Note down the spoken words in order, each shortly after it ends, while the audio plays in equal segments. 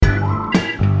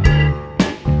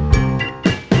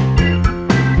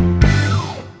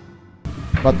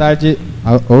Boa tarde.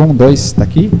 Um, dois, tá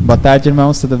aqui? Boa tarde,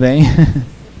 irmãos, tudo bem?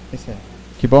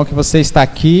 Que bom que você está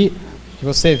aqui, que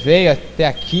você veio até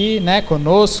aqui, né,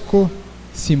 conosco.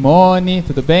 Simone,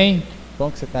 tudo bem? Que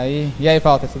bom que você está aí. E aí,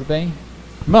 Walter, tudo bem?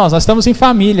 Irmãos, nós estamos em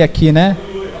família aqui, né?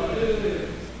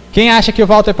 Quem acha que o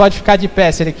Walter pode ficar de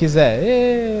pé se ele quiser?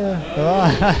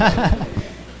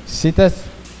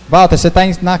 Walter, você está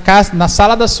na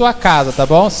sala da sua casa, tá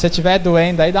bom? Se você estiver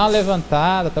doendo aí, dá uma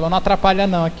levantada, tá bom? Não atrapalha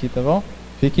não aqui, tá bom?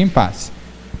 Fique em paz.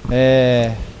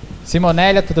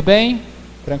 Simonélia, tudo bem?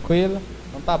 Tranquilo?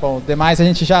 Então tá bom. O demais a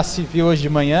gente já se viu hoje de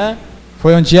manhã.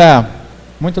 Foi um dia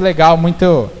muito legal,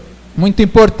 muito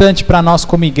importante para nós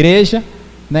como igreja,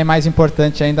 né? Mais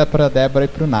importante ainda para a Débora e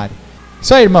para o Nari.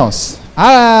 Isso aí, irmãos.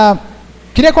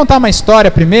 Queria contar uma história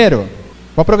primeiro.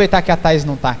 Vou aproveitar que a Thaís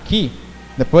não está aqui.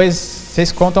 Depois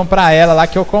vocês contam para ela lá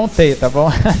que eu contei, tá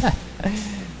bom?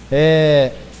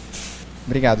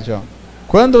 Obrigado, João.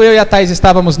 Quando eu e a Thaís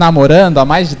estávamos namorando, há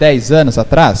mais de 10 anos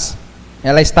atrás,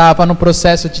 ela estava no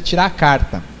processo de tirar a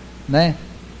carta, né?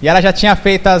 E ela já tinha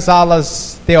feito as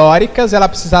aulas teóricas, ela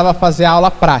precisava fazer a aula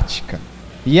prática.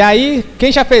 E aí, quem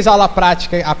já fez a aula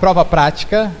prática, a prova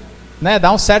prática, né,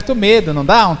 dá um certo medo, não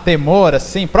dá? Um temor,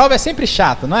 assim. Prova é sempre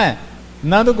chato, não é?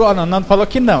 Nando falou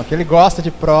que não, que ele gosta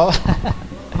de prova.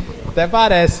 Até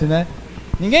parece, né?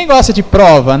 Ninguém gosta de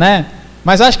prova, né?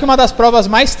 Mas acho que uma das provas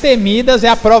mais temidas é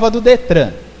a prova do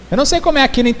Detran. Eu não sei como é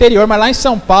aqui no interior, mas lá em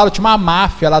São Paulo tinha uma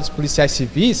máfia lá dos policiais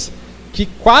civis que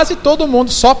quase todo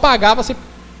mundo só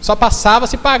passava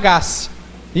se pagasse.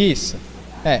 Isso.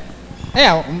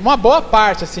 Uma boa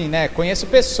parte, assim, né? Conheço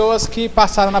pessoas que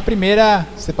passaram na primeira.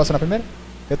 Você passou na primeira?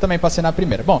 Eu também passei na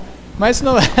primeira. Bom, mas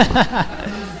não.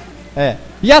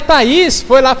 E a Thaís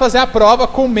foi lá fazer a prova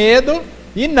com medo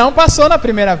e não passou na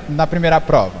primeira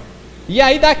prova. E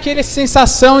aí dá aquela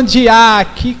sensação de,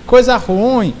 que coisa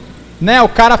ruim, né? O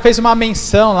cara fez uma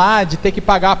menção lá de ter que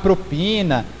pagar a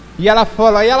propina, e ela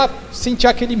falou, aí ela sentiu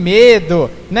aquele medo,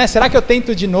 né? Será que eu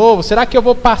tento de novo? Será que eu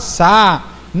vou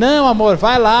passar? Não, amor,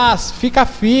 vai lá, fica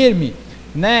firme,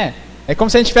 né? É como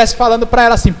se a gente estivesse falando para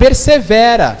ela assim,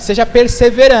 persevera, seja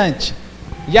perseverante.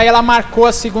 E aí ela marcou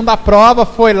a segunda prova,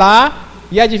 foi lá,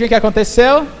 e adivinha o que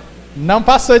aconteceu? Não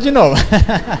passou de novo.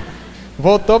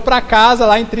 Voltou para casa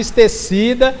lá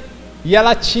entristecida, e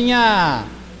ela tinha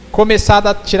começado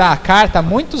a tirar a carta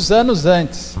muitos anos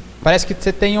antes. Parece que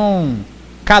você tem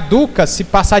caduca se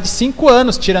passar de 5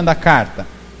 anos tirando a carta.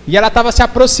 E ela estava se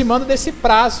aproximando desse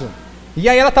prazo. E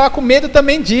aí ela estava com medo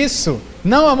também disso.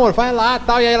 Não, amor, vai lá,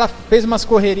 tal. E aí ela fez umas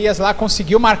correrias lá,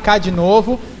 conseguiu marcar de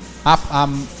novo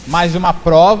mais uma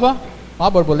prova. Ó a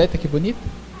borboleta, que bonita.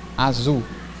 Azul.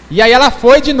 E aí ela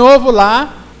foi de novo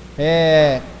lá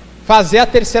fazer a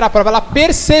terceira prova. Ela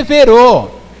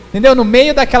perseverou, entendeu? No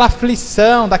meio daquela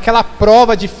aflição, daquela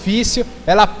prova difícil,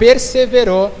 ela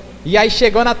perseverou. E aí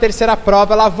chegou na terceira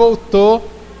prova, ela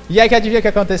voltou. E aí que adivinha o que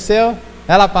aconteceu?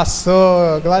 Ela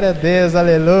passou, glória a Deus,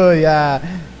 aleluia.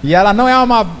 E ela não é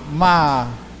uma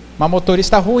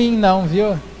motorista ruim não,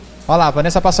 viu? Olha lá, a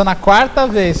Vanessa passou na 4ª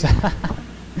vez.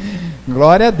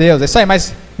 Glória a Deus, é isso aí.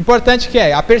 Mas importante que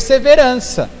é a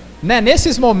perseverança, né?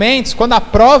 Nesses momentos, quando a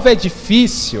prova é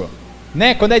difícil,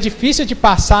 né? Quando é difícil de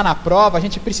passar na prova, a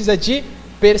gente precisa de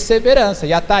perseverança.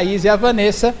 E a Thaís e a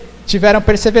Vanessa tiveram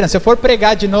perseverança. Se eu for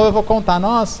pregar de novo, eu vou contar.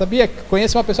 Nossa, sabia?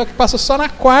 Conheço uma pessoa que passou só na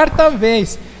 4ª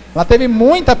vez. Ela teve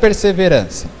muita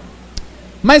perseverança.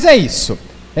 Mas é isso.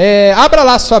 Abra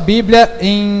lá sua Bíblia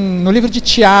no livro de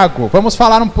Tiago. Vamos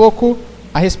falar um pouco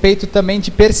a respeito também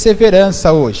de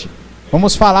perseverança hoje.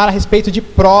 Vamos falar a respeito de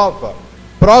prova.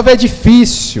 Prova é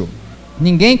difícil.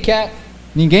 Ninguém quer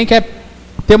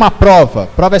ter uma prova.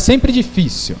 Prova é sempre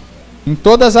difícil. Em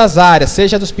todas as áreas,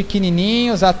 seja dos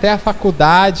pequenininhos até a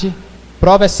faculdade.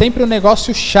 Prova é sempre um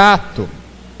negócio chato.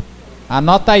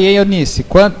 Anota aí, Eunice.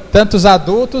 Tantos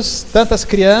adultos, tantas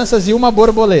crianças e uma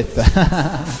borboleta.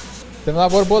 Tem uma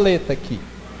borboleta aqui.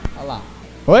 Olha lá.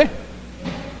 Oi?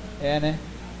 Né?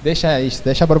 Deixa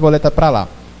a borboleta pra lá.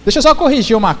 Deixa eu só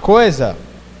corrigir uma coisa.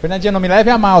 Fernandinho, não me leve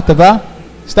a mal, tá bom?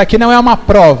 Isso daqui não é uma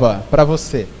prova para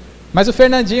você. Mas o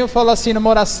Fernandinho falou assim numa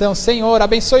oração: Senhor,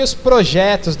 abençoe os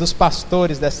projetos dos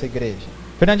pastores dessa igreja.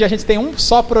 Fernandinho, a gente tem um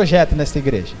só projeto nessa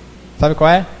igreja. Sabe qual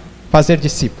é? Fazer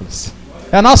discípulos.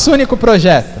 É o nosso único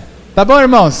projeto. Tá bom,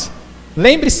 irmãos?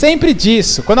 Lembre sempre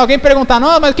disso. Quando alguém perguntar,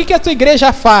 não, mas o que a tua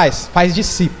igreja faz? Faz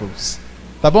discípulos.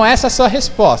 Tá bom? Essa é a sua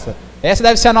resposta. Essa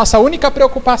deve ser a nossa única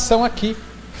preocupação aqui.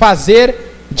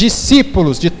 Fazer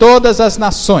discípulos de todas as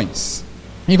nações.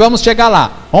 E vamos chegar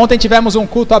lá. Ontem tivemos um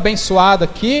culto abençoado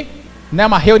aqui, né?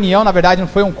 Uma reunião, na verdade não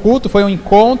foi um culto, foi um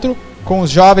encontro com os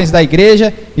jovens da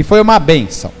igreja e foi uma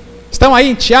bênção. Estão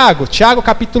aí em Tiago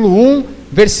capítulo 1,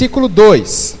 versículo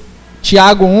 2.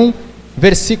 Tiago 1,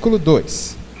 versículo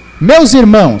 2. Meus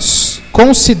irmãos,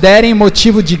 considerem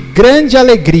motivo de grande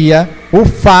alegria o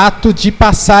fato de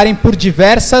passarem por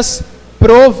diversas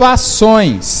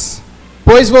provações,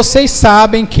 pois vocês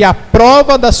sabem que a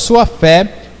prova da sua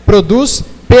fé produz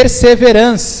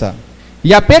perseverança.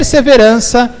 E a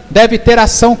perseverança deve ter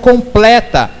ação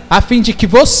completa, a fim de que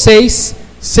vocês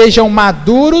sejam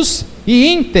maduros e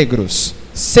íntegros,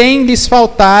 sem lhes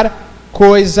faltar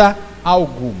coisa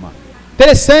alguma.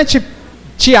 Interessante,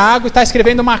 Tiago está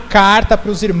escrevendo uma carta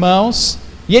para os irmãos,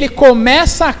 e ele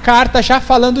começa a carta já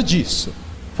falando disso,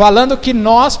 falando que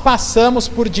nós passamos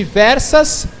por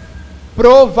diversas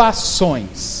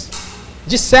provações.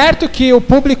 De certo que o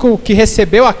público que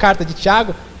recebeu a carta de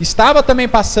Tiago estava também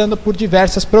passando por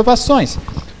diversas provações.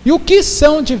 E o que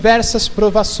são diversas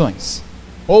provações?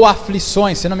 Ou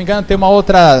aflições, se não me engano tem uma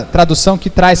outra tradução que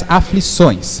traz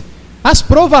aflições. As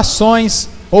provações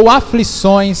ou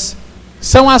aflições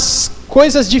são as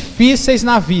coisas difíceis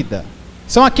na vida.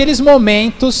 São aqueles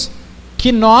momentos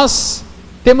que nós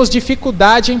temos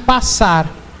dificuldade em passar.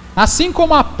 Assim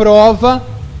como a prova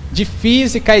de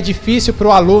física é difícil para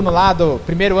o aluno lá do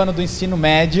primeiro ano do ensino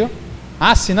médio.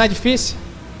 Ah, se não é difícil?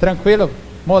 Tranquilo,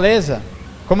 moleza.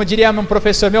 Como diria um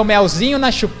professor meu, melzinho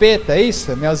na chupeta, é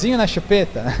isso? Melzinho na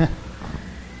chupeta.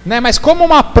 Né? Mas como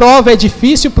uma prova é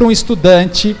difícil para um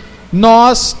estudante,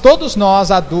 todos nós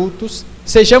adultos,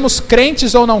 sejamos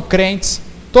crentes ou não crentes,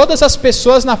 todas as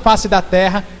pessoas na face da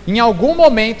terra, em algum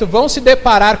momento vão se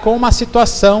deparar com uma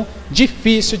situação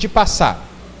difícil de passar.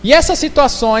 E essas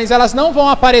situações, elas não vão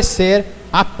aparecer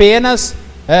apenas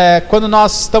quando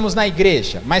nós estamos na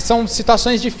igreja, mas são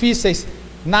situações difíceis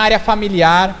na área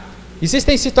familiar,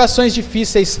 existem situações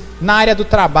difíceis na área do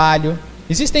trabalho,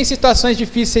 existem situações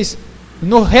difíceis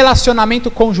no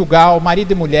relacionamento conjugal,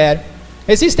 marido e mulher,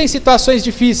 existem situações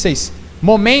difíceis,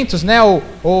 momentos, né,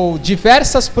 ou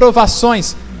diversas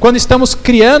provações, quando estamos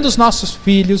criando os nossos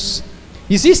filhos,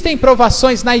 existem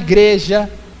provações na igreja,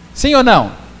 sim ou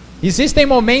não? Existem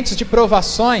momentos de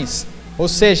provações, ou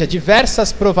seja,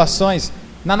 diversas provações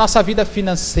na nossa vida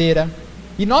financeira,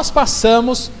 e nós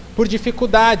passamos por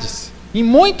dificuldades. Em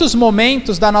muitos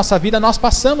momentos da nossa vida nós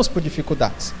passamos por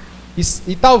dificuldades.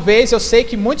 E talvez, eu sei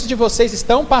que muitos de vocês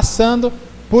estão passando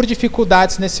por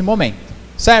dificuldades nesse momento,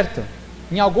 certo?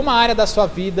 Em alguma área da sua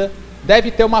vida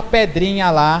deve ter uma pedrinha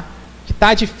lá que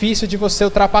está difícil de você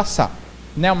ultrapassar,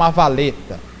 né? Uma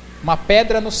valeta, uma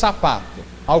pedra no sapato,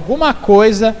 alguma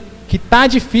coisa que está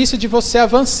difícil de você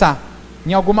avançar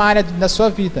em alguma área da sua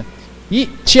vida. E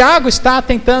Tiago está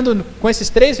tentando, com esses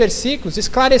 3 versículos,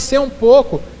 esclarecer um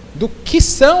pouco do que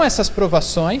são essas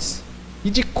provações e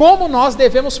de como nós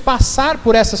devemos passar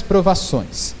por essas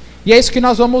provações. E é isso que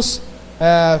nós vamos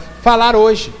falar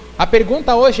hoje. A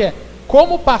pergunta hoje é: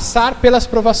 como passar pelas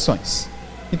provações?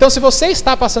 Então, se você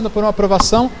está passando por uma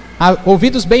provação,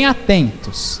 ouvidos bem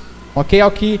atentos, ok?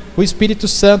 Ao que o Espírito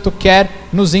Santo quer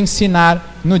nos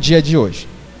ensinar no dia de hoje.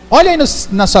 Olha aí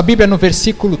na sua Bíblia, no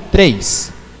versículo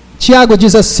 3. Tiago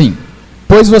diz assim: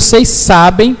 pois vocês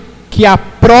sabem que a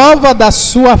prova da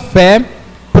sua fé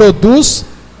produz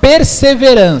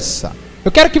perseverança.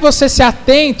 Eu quero que você se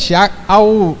atente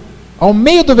ao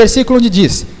meio do versículo onde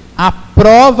diz: a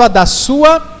prova da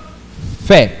sua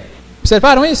fé.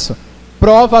 Observaram isso?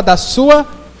 Prova da sua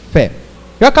fé.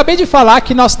 Eu acabei de falar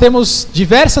que nós temos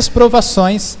diversas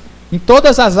provações em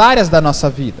todas as áreas da nossa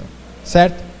vida,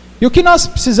 certo? E o que nós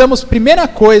precisamos, primeira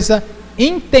coisa,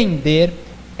 entender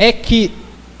é que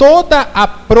toda a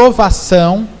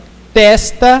provação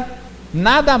testa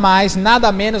nada mais,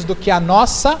 nada menos do que a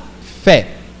nossa fé.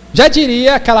 Já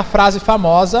diria aquela frase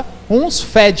famosa: uns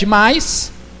fede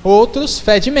mais, outros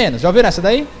fede menos. Já ouviram essa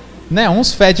daí? Né?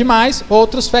 Uns fede mais,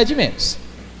 outros fede menos.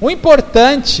 O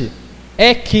importante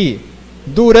é que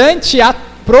durante a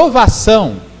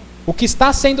provação, o que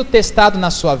está sendo testado na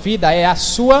sua vida é a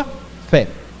sua fé.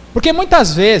 Porque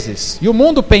muitas vezes, e o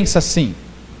mundo pensa assim: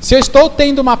 se eu estou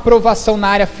tendo uma provação na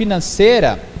área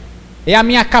financeira, é a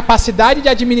minha capacidade de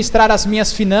administrar as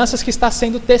minhas finanças que está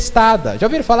sendo testada. Já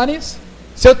ouviram falar nisso?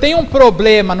 Se eu tenho um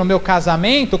problema no meu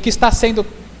casamento, o que está sendo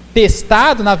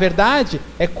testado, na verdade,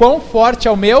 é quão forte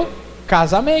é o meu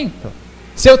casamento.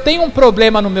 Se eu tenho um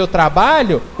problema no meu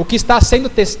trabalho, o que está sendo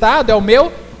testado é o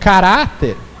meu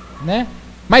caráter, né?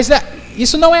 Mas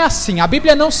isso não é assim. A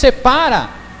Bíblia não separa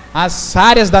as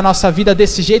áreas da nossa vida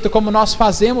desse jeito como nós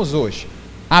fazemos hoje.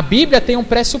 A Bíblia tem um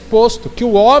pressuposto, que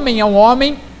o homem é um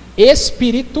homem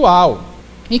espiritual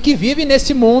e que vive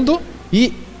nesse mundo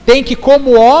e tem que,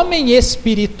 como homem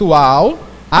espiritual,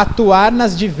 atuar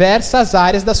nas diversas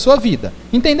áreas da sua vida.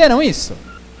 Entenderam isso?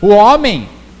 O homem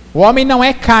não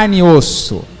é carne e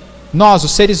osso. nós,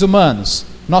 os seres humanos,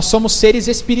 nós somos seres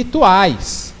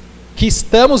espirituais, que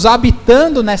estamos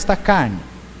habitando nesta carne.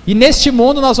 E neste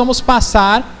mundo nós vamos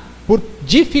passar por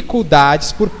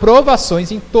dificuldades, por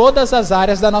provações em todas as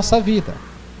áreas da nossa vida.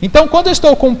 Então, quando eu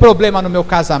estou com um problema no meu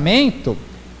casamento,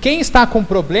 quem está com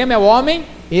problema é o homem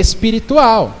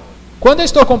espiritual. Quando eu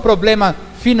estou com um problema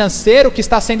financeiro, o que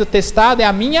está sendo testado é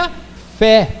a minha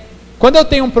fé. Quando eu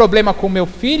tenho um problema com o meu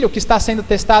filho, o que está sendo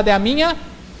testado é a minha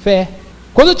fé.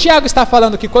 Quando o Tiago está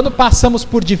falando que quando passamos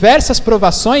por diversas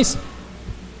provações,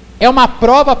 é uma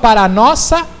prova para a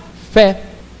nossa fé.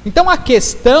 Então a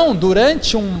questão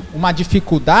durante uma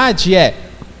dificuldade é: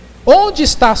 onde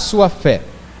está a sua fé?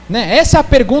 Né? Essa é a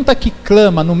pergunta que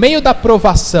clama no meio da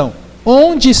provação.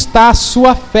 Onde está a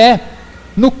sua fé?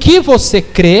 No que você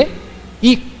crê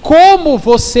e como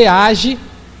você age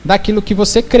daquilo que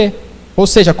você crê. Ou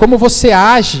seja, como você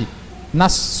age na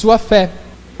sua fé.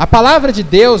 A palavra de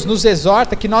Deus nos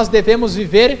exorta que nós devemos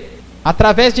viver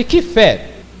através de que fé?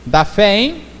 Da fé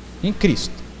em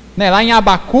Cristo. Né? Lá em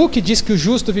Abacuque diz que o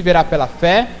justo viverá pela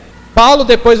fé. Paulo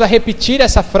depois vai repetir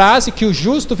essa frase, que o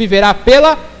justo viverá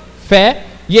pela fé,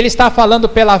 e ele está falando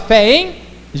pela fé em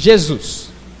Jesus.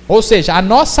 Ou seja, a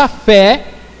nossa fé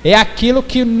é aquilo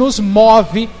que nos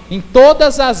move em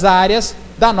todas as áreas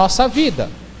da nossa vida.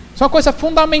 Isso é uma coisa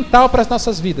fundamental para as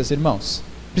nossas vidas, irmãos.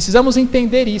 Precisamos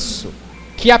entender isso,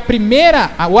 que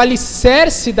o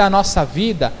alicerce da nossa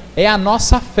vida é a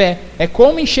nossa fé, é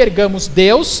como enxergamos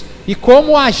Deus e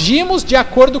como agimos de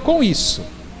acordo com isso.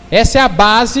 Essa é a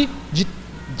base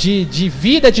de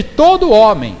vida de todo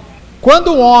homem.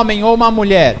 Quando um homem ou uma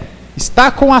mulher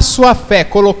está com a sua fé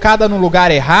colocada no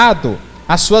lugar errado,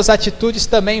 as suas atitudes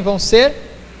também vão ser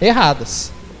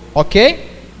erradas, ok?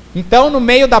 Então, no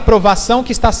meio da provação,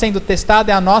 que está sendo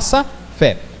testada é a nossa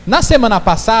fé. Na semana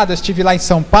passada, eu estive lá em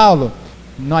São Paulo,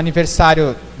 no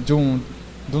aniversário de um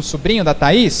sobrinho da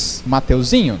Thaís, o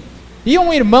Mateuzinho, e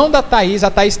um irmão da Thaís.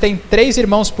 A Thaís tem 3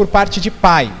 irmãos por parte de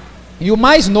pai, e o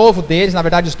mais novo deles, na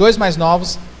verdade os 2 mais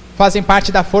novos, fazem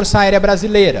parte da Força Aérea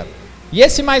Brasileira. E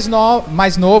esse mais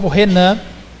novo, Renan,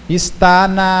 está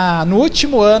no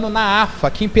último ano na AFA,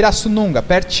 aqui em Pirassununga,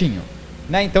 pertinho.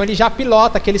 Né? Então ele já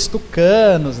pilota aqueles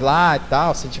tucanos lá e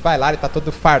tal. Se a gente vai lá, ele está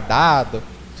todo fardado,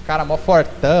 os caras mó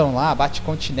fortão lá, bate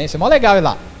continência, mó legal ir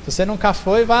lá. Se você nunca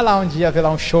foi, vai lá um dia ver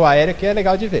lá um show aéreo, que é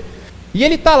legal de ver. E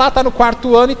ele está lá, está no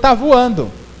 4º ano e está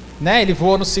voando. Né? Ele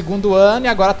voou no 2º ano e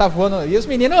agora está voando. E os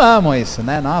meninos amam isso,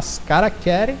 né? Nossa, os caras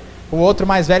querem. O outro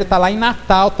mais velho está lá em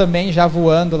Natal também, já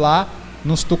voando lá,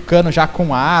 nos tucanos já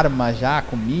com arma, já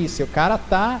com míssil. O cara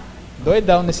tá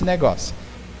doidão nesse negócio.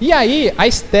 E aí, a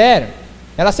Esther,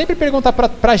 ela sempre pergunta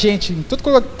pra gente, em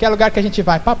tudo que é lugar que a gente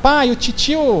vai: papai, o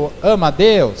titio ama a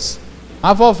Deus?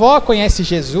 A vovó conhece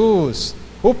Jesus?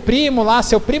 O primo lá,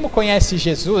 seu primo conhece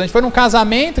Jesus? A gente foi num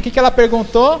casamento, o que ela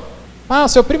perguntou? Ah, o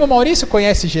seu primo Maurício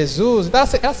conhece Jesus? Então,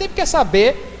 ela sempre quer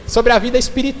saber sobre a vida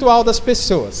espiritual das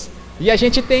pessoas. E a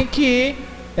gente tem que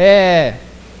ir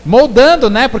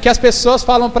moldando, né? Porque as pessoas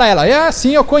falam para ela: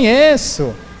 sim, eu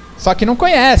conheço. Só que não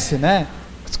conhece, né?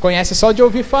 Conhece só de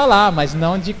ouvir falar, mas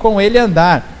não de com ele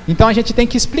andar. Então a gente tem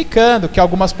que ir explicando que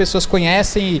algumas pessoas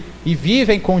conhecem e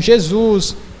vivem com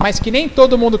Jesus, mas que nem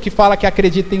todo mundo que fala que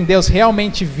acredita em Deus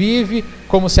realmente vive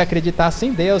como se acreditasse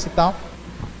em Deus e tal.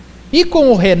 E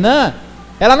com o Renan,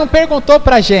 ela não perguntou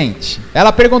pra gente,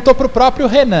 ela perguntou pro próprio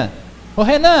Renan: ô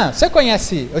Renan, você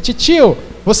conhece o titio?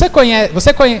 Você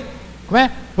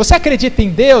acredita em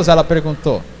Deus? Ela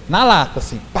perguntou, na lata,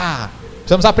 assim, pá.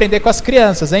 Precisamos aprender com as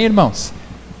crianças, hein, irmãos?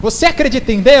 Você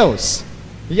acredita em Deus?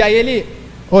 E aí ele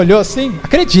olhou assim: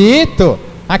 acredito.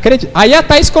 Aí a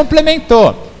Thaís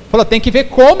complementou, falou: tem que ver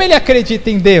como ele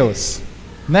acredita em Deus,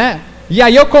 né? E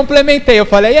aí eu complementei, eu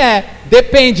falei: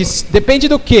 depende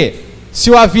do quê?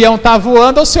 Se o avião está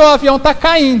voando ou se o avião está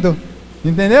caindo,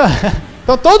 entendeu?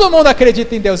 Então todo mundo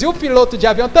acredita em Deus, e o piloto de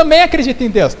avião também acredita em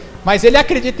Deus, mas ele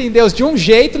acredita em Deus de um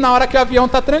jeito na hora que o avião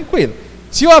está tranquilo.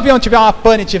 Se o avião tiver uma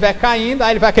pane e estiver caindo,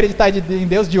 aí ele vai acreditar em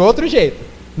Deus de outro jeito,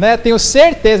 né? Tenho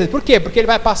certeza. Por quê? Porque ele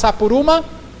vai passar por uma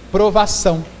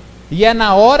provação, e é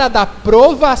na hora da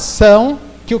provação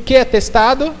que o que é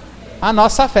testado? A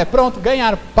nossa fé. Pronto,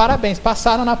 ganharam, parabéns,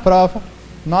 passaram na prova,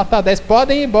 nota 10,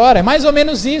 podem ir embora. É mais ou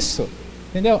menos isso,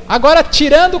 entendeu? Agora,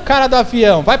 tirando o cara do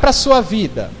avião, vai para a sua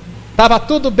vida. Estava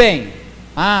tudo bem?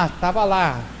 Estava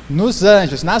lá, nos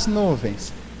anjos, nas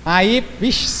nuvens. Aí,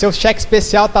 seu cheque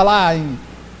especial está lá em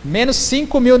menos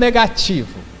 5.000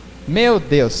 negativo. Meu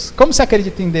Deus, como você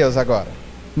acredita em Deus agora?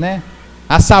 Né?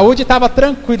 A saúde estava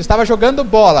tranquila, estava jogando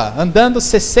bola, andando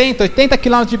 60, 80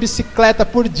 km de bicicleta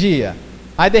por dia.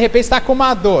 Aí de repente está com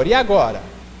uma dor, e agora?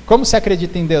 Como você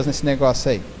acredita em Deus nesse negócio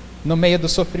aí? No meio do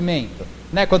sofrimento?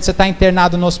 né? Quando você está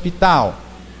internado no hospital,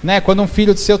 né? Quando um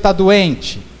filho seu está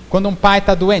doente, quando um pai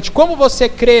está doente. Como você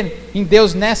crê em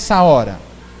Deus nessa hora?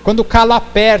 Quando o calo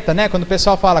aperta, né? Quando o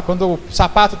pessoal fala, quando o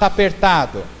sapato está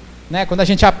apertado, né? Quando a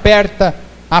gente aperta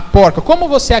a porca. Como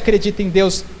você acredita em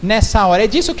Deus nessa hora? É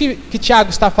disso que Tiago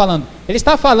está falando. Ele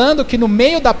está falando que no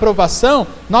meio da provação,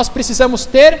 nós precisamos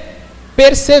ter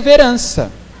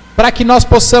perseverança, para que nós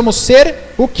possamos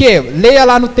ser o quê? Leia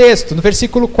lá no texto, no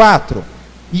versículo 4.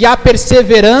 E a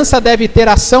perseverança deve ter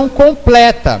ação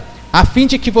completa, a fim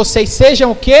de que vocês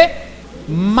sejam o quê?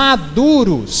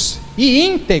 Maduros e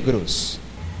íntegros.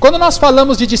 Quando nós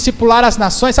falamos de discipular as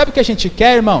nações, sabe o que a gente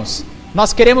quer, irmãos?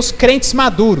 Nós queremos crentes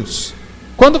maduros.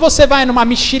 Quando você vai numa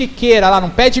mexeriqueira, lá num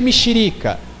pé de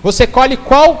mexerica, você colhe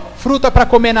qual fruta para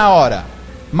comer na hora?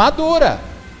 Madura,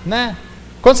 né?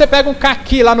 Quando você pega um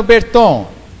caqui lá no Berton,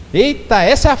 eita,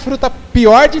 essa é a fruta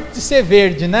pior de ser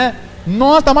verde, né?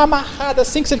 Nossa, dá uma amarrada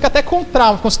assim que você fica até com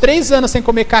trauma, com uns 3 anos sem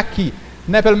comer caqui,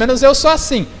 né? Pelo menos eu sou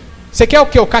assim. Você quer o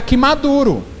quê? O caqui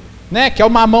maduro, né? Quer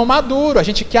o mamão maduro, a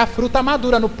gente quer a fruta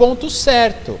madura, no ponto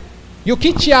certo. E o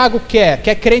que Tiago quer?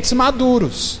 Quer crentes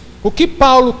maduros. O que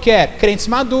Paulo quer? Crentes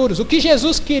maduros. O que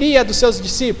Jesus queria dos seus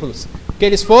discípulos? Que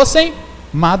eles fossem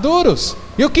maduros.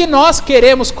 E o que nós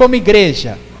queremos como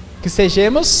igreja? Que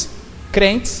sejamos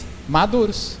crentes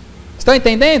maduros. Estão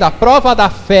entendendo? A prova da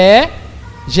fé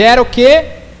gera o quê?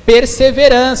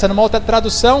 Perseverança. Numa outra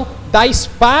tradução, dá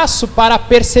espaço para a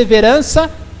perseverança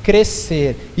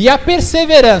crescer. E a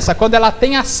perseverança, quando ela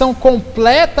tem ação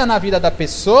completa na vida da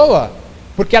pessoa,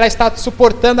 porque ela está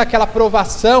suportando aquela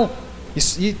provação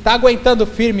e está aguentando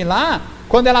firme lá,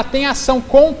 quando ela tem ação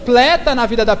completa na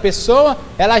vida da pessoa,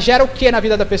 ela gera o que na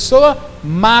vida da pessoa?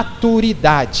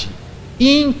 Maturidade,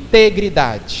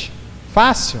 integridade.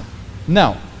 Fácil?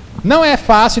 Não. Não é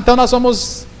fácil, então nós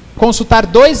vamos consultar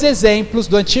 2 exemplos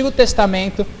do Antigo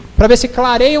Testamento para ver se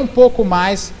clareia um pouco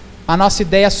mais a nossa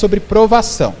ideia sobre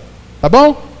provação. Tá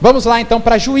bom? Vamos lá então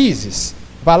para Juízes.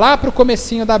 Vá lá para o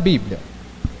comecinho da Bíblia.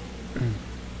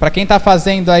 Para quem está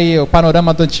fazendo aí o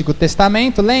panorama do Antigo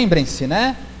Testamento, lembrem-se,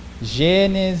 né?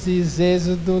 Gênesis,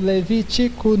 Êxodo,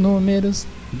 Levítico, Números,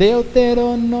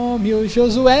 Deuteronômio,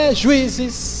 Josué,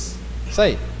 Juízes. Isso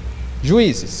aí.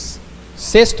 Juízes.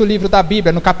 6º livro da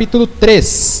Bíblia, no capítulo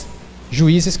 3.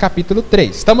 Juízes, capítulo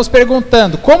 3. Estamos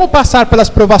perguntando como passar pelas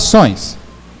provações.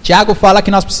 Tiago fala que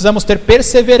nós precisamos ter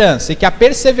perseverança e que a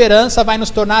perseverança vai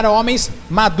nos tornar homens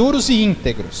maduros e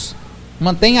íntegros.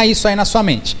 Mantenha isso aí na sua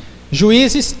mente.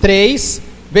 Juízes 3,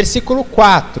 versículo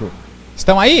 4.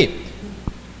 Estão aí?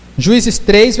 Juízes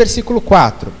 3, versículo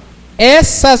 4.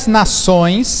 Essas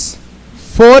nações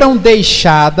foram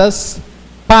deixadas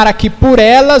para que por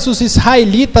elas os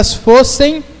israelitas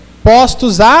fossem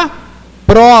postos à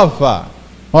prova.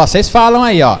 Ó, vocês falam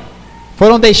aí, ó.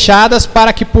 Foram deixadas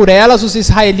para que por elas os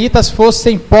israelitas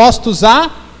fossem postos à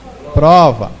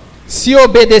prova. Se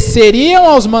obedeceriam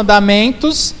aos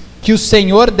mandamentos que o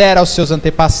Senhor dera aos seus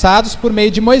antepassados por meio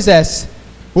de Moisés.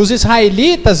 Os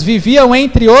israelitas viviam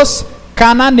entre os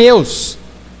cananeus,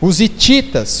 os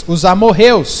hititas, os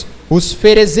amorreus, os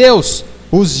ferezeus,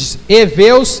 os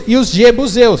heveus e os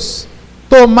jebuseus.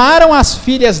 Tomaram as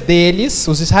filhas deles,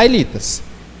 os israelitas,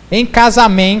 em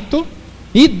casamento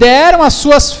e deram as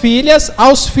suas filhas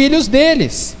aos filhos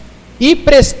deles e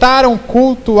prestaram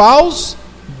culto aos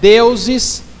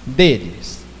deuses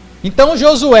deles. Então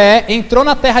Josué entrou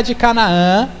na terra de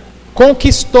Canaã,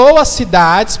 conquistou as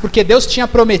cidades, porque Deus tinha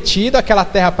prometido aquela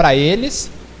terra para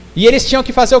eles, e eles tinham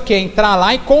que fazer o quê? Entrar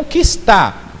lá e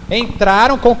conquistar.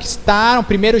 Entraram, conquistaram,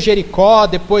 primeiro Jericó,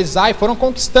 depois Ai, foram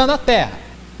conquistando a terra.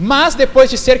 Mas depois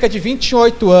de cerca de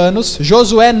 28 anos,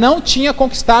 Josué não tinha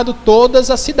conquistado todas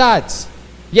as cidades.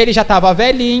 E ele já estava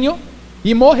velhinho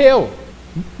e morreu.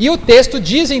 E o texto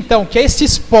diz então que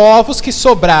esses povos que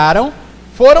sobraram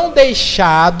foram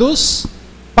deixados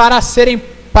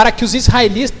para que os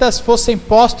israelitas fossem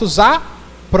postos à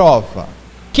prova.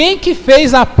 Quem que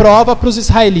fez a prova para os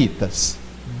israelitas?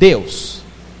 Deus.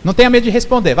 Não tenha medo de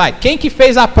responder, vai. Quem que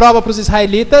fez a prova para os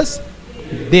israelitas?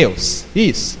 Deus.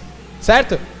 Isso.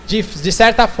 Certo? De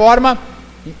certa forma,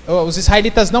 os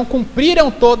israelitas não cumpriram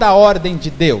toda a ordem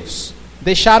de Deus.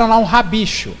 Deixaram lá um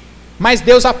rabicho. Mas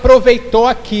Deus aproveitou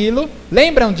aquilo.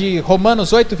 Lembram de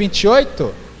Romanos 8,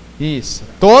 28? Isso.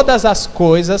 Todas as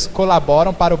coisas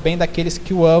colaboram para o bem daqueles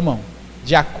que o amam,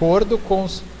 de acordo com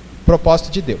os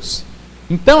propósitos de Deus.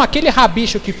 Então, aquele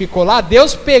rabicho que ficou lá,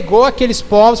 Deus pegou aqueles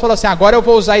povos e falou assim: agora eu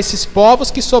vou usar esses povos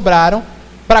que sobraram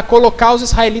para colocar os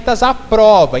israelitas à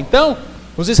prova. Então,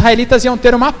 os israelitas iam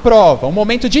ter uma prova, um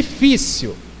momento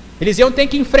difícil. Eles iam ter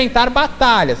que enfrentar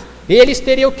batalhas. Eles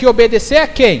teriam que obedecer a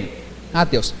quem? A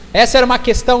Deus. Essa era uma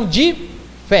questão de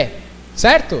fé.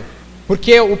 certo?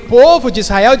 Porque o povo de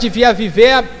Israel devia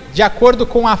viver de acordo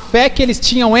com a fé que eles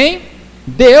tinham em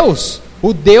Deus,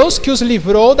 o Deus que os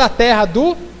livrou da terra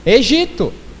do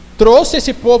Egito, trouxe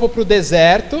esse povo para o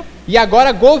deserto e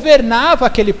agora governava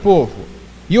aquele povo,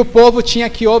 e o povo tinha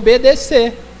que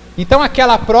obedecer. Então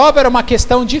aquela prova era uma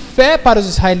questão de fé para os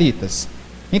israelitas.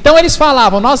 Então eles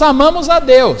falavam: nós amamos a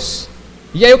Deus.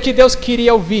 E aí o que Deus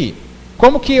queria ouvir?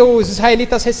 Como que os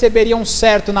israelitas receberiam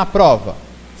certo na prova?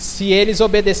 Se eles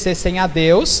obedecessem a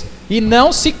Deus e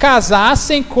não se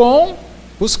casassem com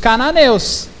os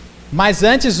cananeus, mas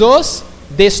antes os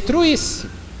destruísse.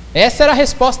 Essa era a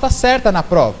resposta certa na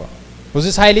prova. Os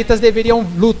israelitas deveriam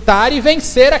lutar e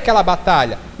vencer aquela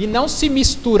batalha, e não se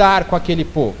misturar com aquele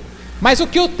povo. Mas o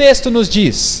que o texto nos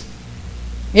diz?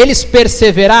 Eles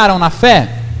perseveraram na fé?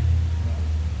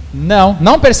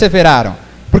 Não perseveraram.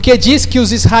 Porque diz que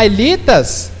os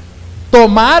israelitas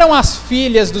tomaram as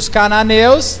filhas dos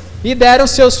cananeus e deram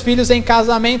seus filhos em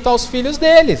casamento aos filhos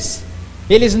deles.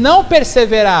 Eles não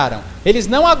perseveraram, eles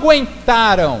não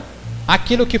aguentaram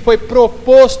aquilo que foi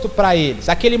proposto para eles,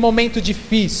 aquele momento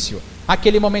difícil,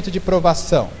 aquele momento de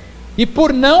provação. E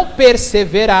por não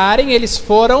perseverarem, eles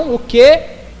foram o quê?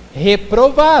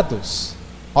 Reprovados.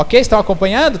 Ok? Estão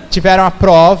acompanhando? Tiveram a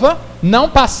prova, não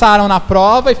passaram na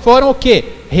prova e foram o quê?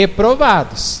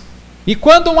 Reprovados. E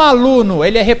quando um aluno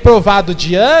ele é reprovado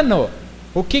de ano,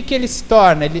 o que ele se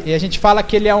torna? A gente fala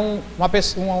que ele é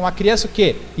uma criança o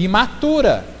quê?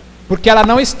 Imatura, porque ela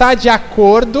não está de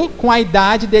acordo com a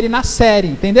idade dele na série,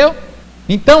 entendeu?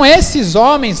 Então esses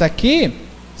homens aqui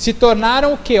se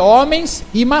tornaram o quê? Homens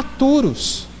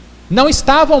imaturos, não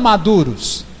estavam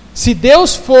maduros. Se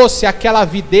Deus fosse aquela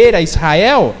videira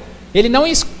Israel, ele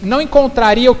não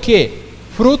encontraria o quê?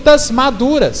 Frutas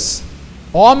maduras,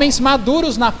 homens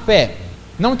maduros na fé.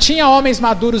 Não tinha homens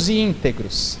maduros e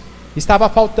íntegros. Estava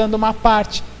faltando uma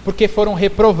parte, porque foram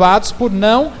reprovados por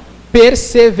não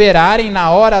perseverarem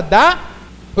na hora da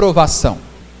provação.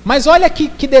 Mas olha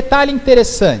que detalhe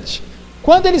interessante.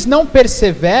 Quando eles não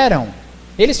perseveram,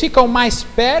 eles ficam mais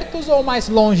perto ou mais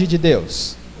longe de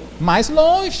Deus? Mais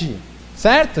longe,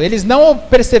 certo? Eles não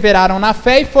perseveraram na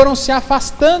fé e foram se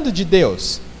afastando de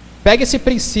Deus. Pega esse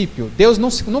princípio: Deus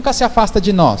nunca se afasta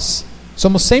de nós.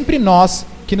 Somos sempre nós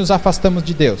que nos afastamos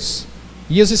de Deus.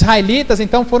 E os israelitas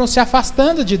então foram se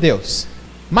afastando de Deus.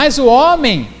 Mas o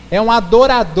homem é um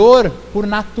adorador por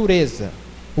natureza.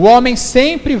 O homem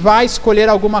sempre vai escolher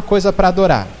alguma coisa para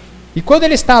adorar. E quando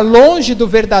ele está longe do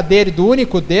verdadeiro e do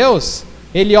único Deus,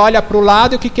 ele olha para o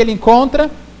lado e o que ele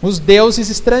encontra? Os deuses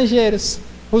estrangeiros,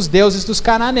 os deuses dos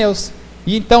cananeus.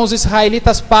 E então os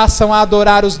israelitas passam a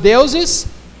adorar os deuses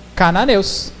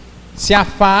cananeus. Se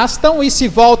afastam e se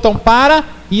voltam para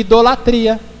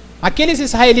idolatria. Aqueles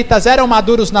israelitas eram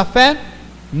maduros na fé?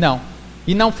 Não.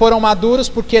 E não foram maduros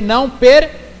porque não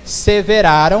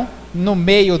perseveraram no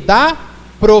meio da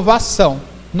provação,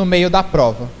 no meio da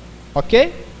prova.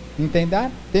 Ok?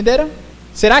 Entenderam?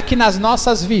 Será que nas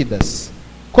nossas vidas,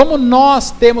 como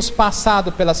nós temos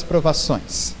passado pelas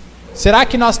provações, será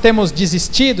que nós temos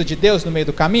desistido de Deus no meio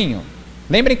do caminho?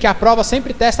 Lembrem que a prova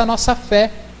sempre testa a nossa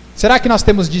fé. Será que nós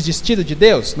temos desistido de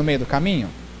Deus no meio do caminho?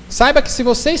 Saiba que se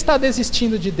você está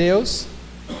desistindo de Deus,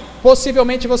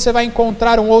 possivelmente você vai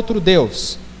encontrar um outro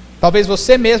Deus. Talvez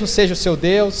você mesmo seja o seu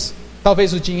Deus,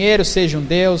 talvez o dinheiro seja um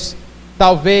Deus,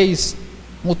 talvez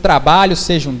o trabalho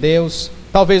seja um Deus,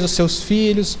 talvez os seus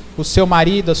filhos, o seu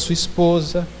marido, a sua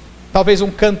esposa, talvez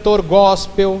um cantor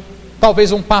gospel,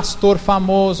 talvez um pastor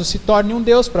famoso se torne um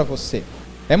Deus para você.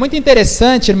 É muito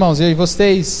interessante, irmãos, e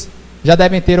vocês já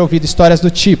devem ter ouvido histórias do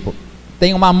tipo: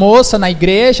 tem uma moça na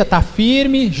igreja, está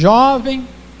firme, jovem,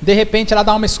 de repente ela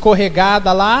dá uma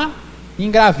escorregada lá e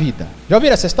engravida. Já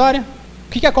ouviram essa história?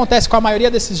 O que acontece com a maioria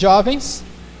desses jovens?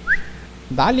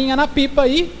 Dá a linha na pipa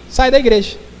e sai da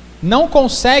igreja. Não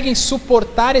conseguem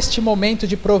suportar este momento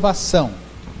de provação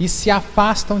e se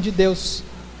afastam de Deus.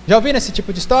 Já ouviram esse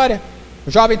tipo de história?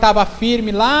 O jovem estava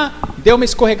firme lá, deu uma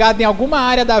escorregada em alguma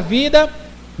área da vida,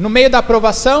 no meio da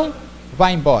provação,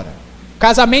 vai embora. O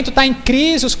casamento está em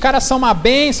crise, os caras são uma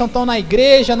bênção, estão na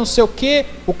igreja, não sei o quê.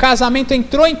 O casamento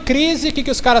entrou em crise, o que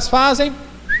os caras fazem?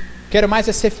 Quero mais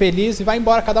é ser feliz e vai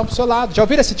embora, cada um para o seu lado. Já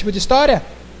ouviram esse tipo de história?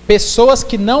 Pessoas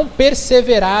que não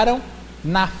perseveraram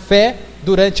na fé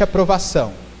durante a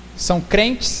provação. São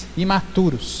crentes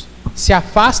imaturos, se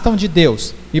afastam de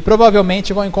Deus e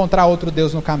provavelmente vão encontrar outro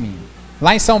Deus no caminho.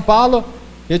 Lá em São Paulo,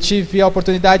 eu tive a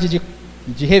oportunidade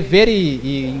de rever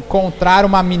e encontrar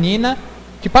uma menina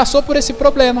que passou por esse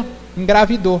problema,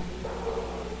 engravidou.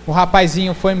 O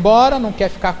rapazinho foi embora, não quer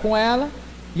ficar com ela,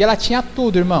 e ela tinha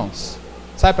tudo, irmãos.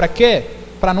 Sabe para quê?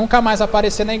 para nunca mais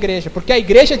aparecer na igreja. Porque a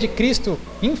igreja de Cristo,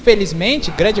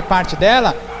 infelizmente, grande parte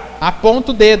dela,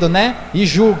 aponta o dedo, né? E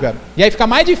julga. E aí fica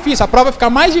mais difícil, a prova fica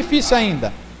mais difícil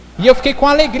ainda. E eu fiquei com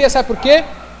alegria, sabe por quê?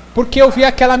 Porque eu vi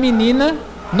aquela menina,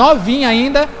 novinha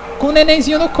ainda, com o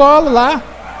nenenzinho no colo lá.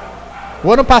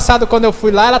 O ano passado, quando eu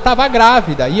fui lá, ela estava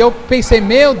grávida. E eu pensei,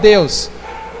 meu Deus,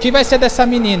 o que vai ser dessa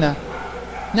menina?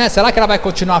 Né? Será que ela vai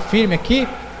continuar firme aqui?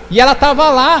 E ela estava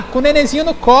lá, com o nenenzinho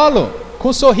no colo, com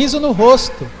um sorriso no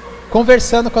rosto,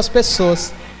 conversando com as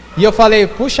pessoas. E eu falei,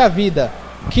 puxa vida,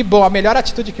 que bom, a melhor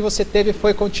atitude que você teve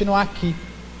foi continuar aqui,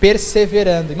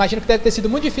 perseverando. Imagino que deve ter sido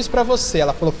muito difícil para você.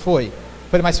 Ela falou, foi. Eu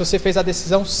falei, mas você fez a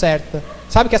decisão certa.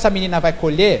 Sabe que essa menina vai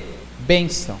colher?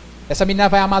 Bênção. Essa menina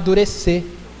vai amadurecer.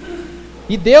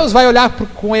 E Deus vai olhar para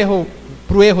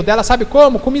o erro dela, sabe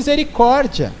como? Com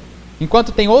misericórdia.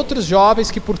 Enquanto tem outros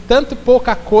jovens que por tanto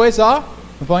pouca coisa,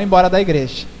 vão embora da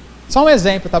igreja. Só um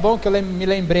exemplo, tá bom? Que eu me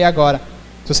lembrei agora.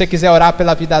 Se você quiser orar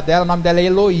pela vida dela, o nome dela é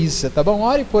Heloísa, tá bom?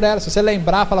 Ore por ela. Se você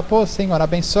lembrar, fala, pô, Senhor,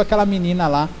 abençoa aquela menina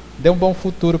lá, dê um bom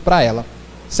futuro para ela.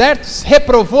 Certo? Se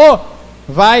reprovou,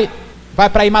 vai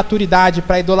para a imaturidade,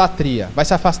 para a idolatria, vai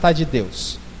se afastar de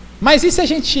Deus. Mas e se a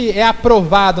gente é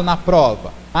aprovado na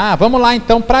prova? Vamos lá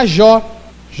então para Jó.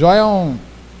 Jó é um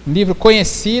livro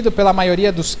conhecido pela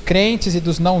maioria dos crentes e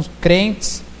dos não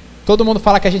crentes. Todo mundo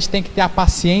fala que a gente tem que ter a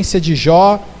paciência de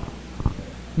Jó,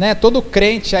 né? Todo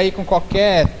crente aí com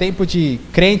qualquer tempo de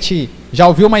crente já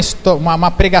ouviu uma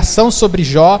pregação sobre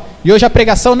Jó. E hoje a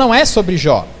pregação não é sobre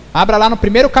Jó. Abra lá no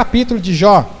primeiro capítulo de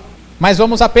Jó. Mas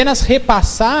vamos apenas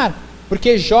repassar,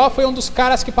 porque Jó foi um dos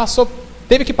caras que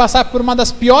teve que passar por uma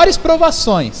das piores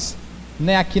provações,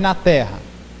 né, aqui na terra.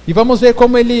 E vamos ver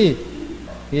como ele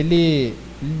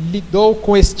lidou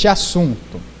com este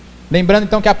assunto. Lembrando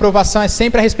então que a aprovação é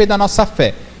sempre a respeito da nossa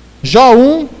fé. Jó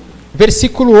 1,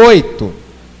 versículo 8.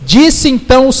 Disse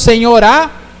então o Senhor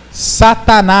a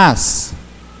Satanás: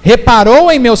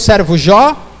 reparou em meu servo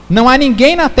Jó? Não há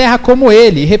ninguém na terra como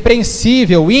ele,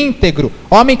 irrepreensível, íntegro,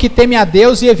 homem que teme a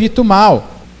Deus e evita o mal.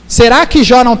 Será que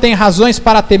Jó não tem razões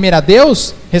para temer a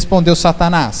Deus? Respondeu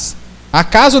Satanás.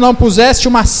 Acaso não puseste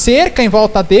uma cerca em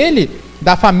volta dele,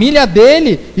 da família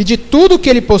dele e de tudo que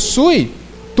ele possui?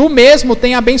 Tu mesmo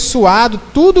tem abençoado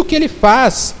tudo o que ele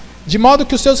faz, de modo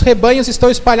que os seus rebanhos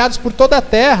estão espalhados por toda a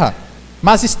terra.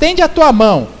 Mas estende a tua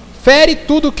mão, fere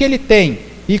tudo o que ele tem,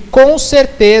 e com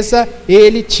certeza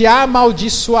ele te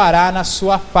amaldiçoará na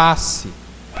sua face.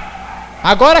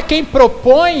 Agora quem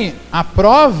propõe a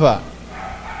prova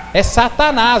é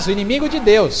Satanás, o inimigo de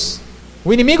Deus.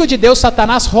 O inimigo de Deus,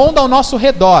 Satanás, ronda ao nosso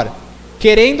redor,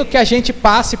 querendo que a gente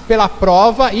passe pela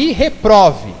prova e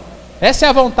reprove. Essa é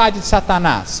a vontade de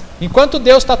Satanás. Enquanto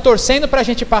Deus está torcendo para a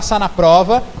gente passar na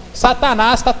prova,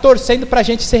 Satanás está torcendo para a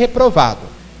gente ser reprovado.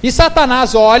 E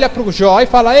Satanás olha para o Jó e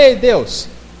fala: ei Deus,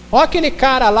 olha aquele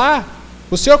cara lá,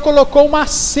 o Senhor colocou uma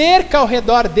cerca ao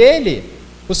redor dele,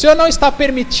 o Senhor não está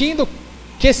permitindo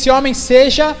que esse homem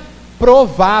seja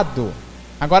provado.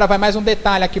 Agora vai mais um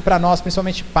detalhe aqui para nós,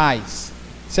 principalmente pais.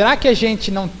 Será que a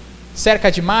gente não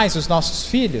cerca demais os nossos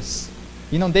filhos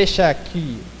e não deixa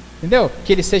que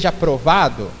ele seja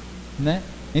aprovado, né?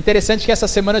 Interessante que essa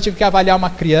semana eu tive que avaliar uma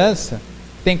criança,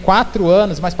 tem 4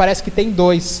 anos, mas parece que tem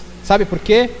 2. Sabe por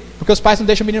quê? Porque os pais não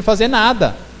deixam o menino fazer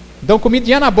nada. Dão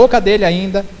comidinha na boca dele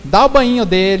ainda, dá o banho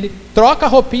dele, troca a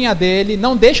roupinha dele,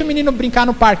 não deixa o menino brincar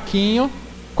no parquinho.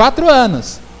 4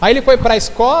 anos. Aí ele foi para a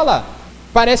escola,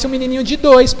 parece um menininho de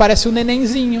 2, parece um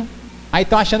nenenzinho. Aí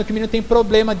estão achando que o menino tem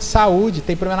problema de saúde,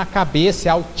 tem problema na cabeça,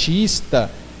 é autista,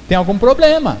 tem algum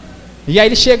problema. E aí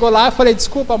ele chegou lá e falei: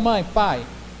 desculpa mãe, pai,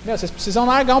 vocês precisam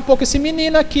largar um pouco esse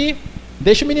menino aqui,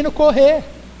 deixa o menino correr,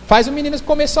 faz o menino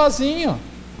comer sozinho,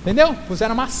 entendeu?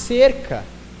 Puseram uma cerca.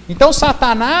 Então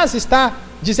Satanás está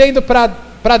dizendo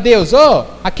para Deus: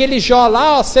 aquele Jó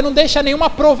lá, você não deixa nenhuma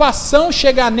provação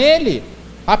chegar nele,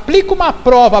 aplica uma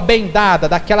prova bem dada,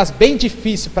 daquelas bem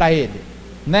difíceis para ele,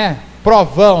 né?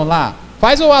 Provão lá,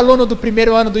 faz o aluno do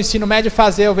primeiro ano do ensino médio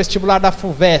fazer o vestibular da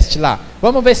FUVEST lá,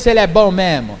 vamos ver se ele é bom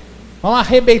mesmo, vamos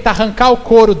arrebentar, arrancar o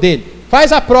couro dele,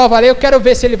 faz a prova ali, eu quero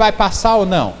ver se ele vai passar ou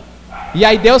não. E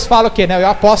aí Deus fala o quê? Não, eu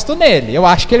aposto nele, eu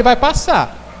acho que ele vai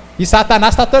passar. E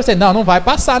Satanás está torcendo: não vai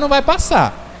passar, não vai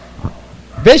passar.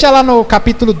 Veja lá no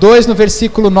capítulo 2, no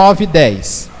versículo 9 e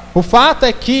 10. O fato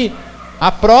é que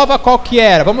a prova qual que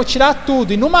era? Vamos tirar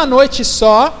tudo. E numa noite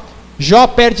só, Jó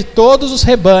perde todos os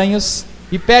rebanhos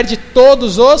e perde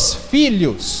todos os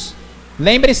filhos.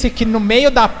 Lembre-se que no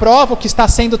meio da prova o que está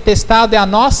sendo testado é a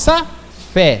nossa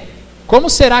fé. Como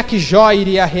será que Jó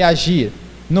iria reagir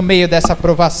no meio dessa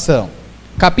provação?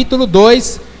 Capítulo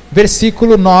 2,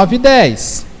 versículo 9 e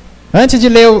 10. Antes de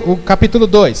ler o capítulo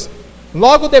 2,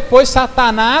 Logo depois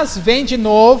Satanás vem de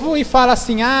novo e fala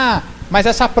assim: mas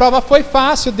essa prova foi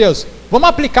fácil, Deus. Vamos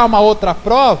aplicar uma outra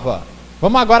prova?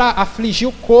 Vamos agora afligir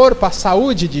o corpo, a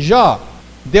saúde de Jó?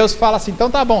 Deus fala assim: então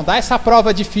tá bom, dá essa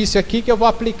prova difícil aqui que eu vou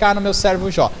aplicar no meu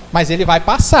servo Jó. Mas ele vai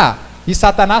passar. E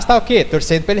Satanás está o quê?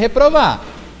 Torcendo para ele reprovar.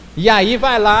 E aí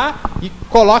vai lá e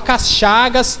coloca as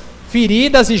chagas,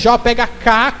 feridas, e Jó pega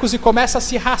cacos e começa a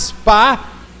se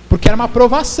raspar, porque era uma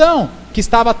provação que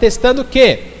estava testando o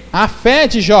quê? A fé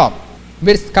de Jó.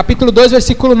 Capítulo 2,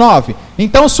 versículo 9.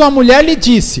 Então sua mulher lhe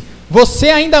disse: você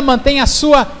ainda mantém a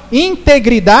sua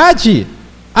integridade?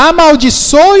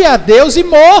 Amaldiçoe a Deus e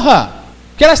morra.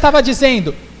 O que ela estava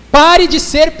dizendo? Pare de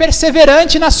ser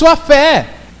perseverante na sua fé,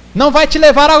 não vai te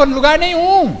levar a lugar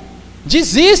nenhum.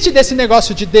 Desiste desse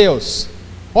negócio de Deus.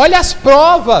 Olha as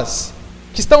provas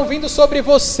que estão vindo sobre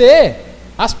você.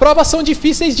 As provas são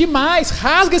difíceis demais.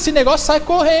 Rasga esse negócio e sai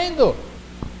correndo.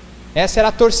 Essa era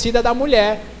a torcida da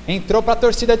mulher. Entrou para a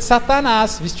torcida de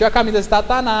Satanás, vestiu a camisa de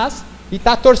Satanás e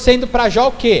está torcendo para Jó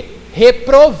o quê?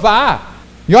 Reprovar.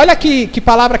 E olha que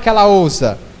palavra que ela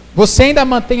usa: você ainda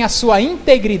mantém a sua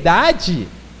integridade,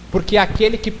 porque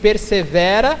aquele que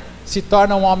persevera se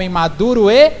torna um homem maduro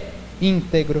e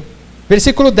íntegro.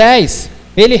 Versículo 10,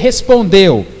 ele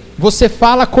respondeu: você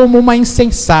fala como uma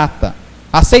insensata.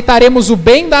 Aceitaremos o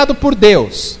bem dado por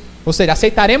Deus, ou seja,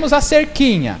 aceitaremos a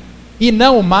cerquinha e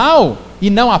não o mal, e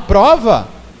não a prova?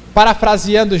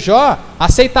 Parafraseando Jó,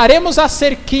 aceitaremos a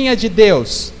cerquinha de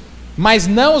Deus, mas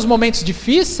não os momentos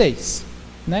difíceis,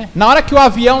 né? Na hora que o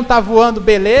avião está voando,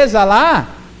 beleza lá,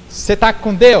 você está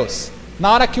com Deus.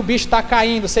 Na hora que o bicho está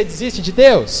caindo, você desiste de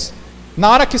Deus. Na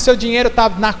hora que o seu dinheiro está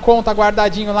na conta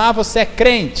guardadinho lá, você é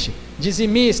crente,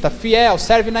 dizimista, fiel,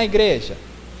 serve na igreja.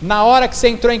 Na hora que você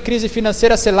entrou em crise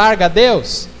financeira, você larga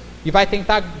Deus e vai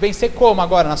tentar vencer como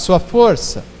agora? Na sua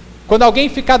força. Quando alguém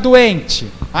ficar doente,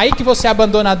 aí que você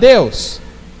abandona Deus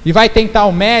e vai tentar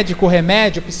o médico, o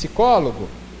remédio, o psicólogo.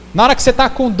 Na hora que você está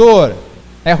com dor,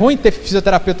 é ruim ter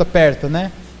fisioterapeuta perto,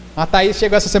 né? A Thaís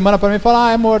chegou essa semana para mim e falou: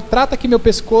 amor, trata aqui meu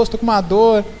pescoço, estou com uma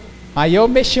dor. Aí eu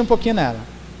mexi um pouquinho nela.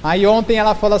 Aí ontem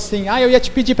ela falou assim: eu ia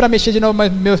te pedir para mexer de novo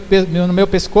no meu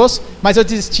pescoço, mas eu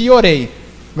desisti e orei.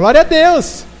 Glória a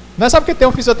Deus. Não é só porque tem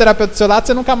um fisioterapeuta do seu lado,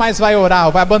 você nunca mais vai orar,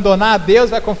 ou vai abandonar Deus,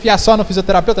 vai confiar só no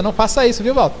fisioterapeuta. Não faça isso,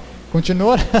 viu, Walter?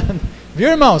 Continua orando. Viu,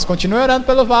 irmãos? Continue orando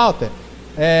pelo Walter.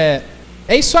 É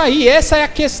isso aí, essa é a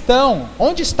questão.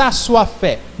 Onde está a sua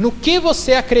fé? No que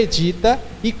você acredita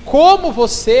e como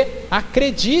você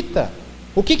acredita.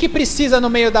 O que precisa no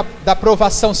meio da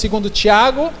provação, segundo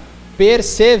Tiago?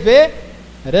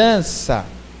 Perseverança.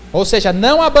 Ou seja,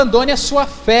 não abandone a sua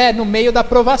fé no meio da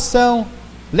provação.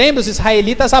 Lembra, os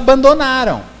israelitas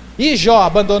abandonaram. E Jó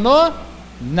abandonou?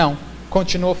 Não,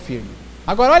 continuou firme.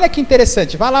 Agora olha que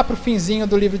interessante, vai lá para o finzinho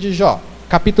do livro de Jó,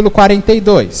 capítulo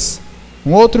 42,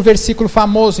 um outro versículo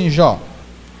famoso em Jó.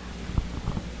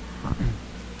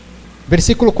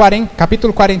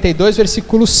 Capítulo 42,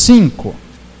 versículo 5.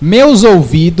 Meus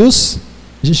ouvidos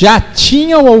já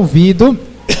tinham ouvido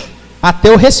a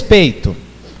teu respeito,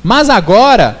 mas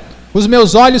agora os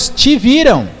meus olhos te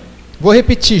viram. Vou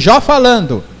repetir, Jó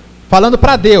falando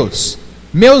para Deus: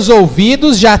 meus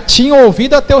ouvidos já tinham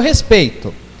ouvido a teu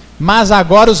respeito, mas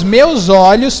agora os meus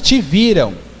olhos te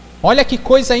viram. Olha que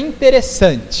coisa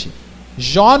interessante.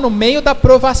 Jó, no meio da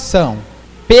provação,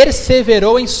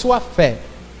 perseverou em sua fé.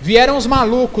 Vieram os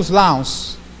malucos lá,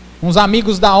 uns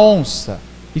amigos da onça,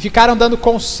 e ficaram dando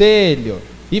conselho,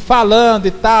 e falando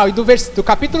e tal. E do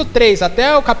capítulo 3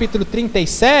 até o capítulo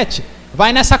 37,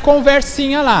 vai nessa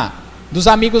conversinha lá, dos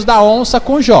amigos da onça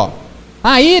com Jó.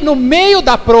 Aí, no meio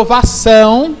da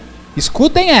provação,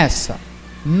 escutem essa,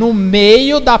 no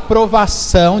meio da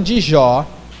provação de Jó,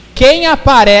 quem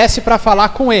aparece para falar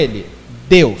com ele?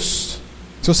 Deus.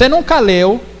 Se você nunca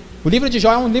leu, o livro de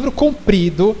Jó é um livro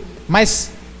comprido,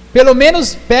 mas pelo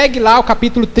menos pegue lá o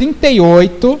capítulo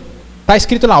 38, está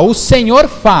escrito lá: o Senhor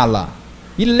fala,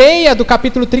 e leia do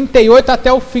capítulo 38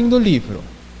 até o fim do livro.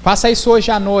 Faça isso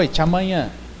hoje à noite, amanhã.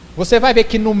 Você vai ver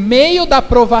que no meio da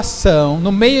provação,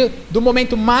 no meio do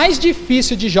momento mais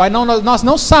difícil de Jó, nós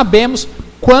não sabemos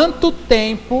quanto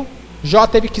tempo Jó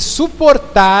teve que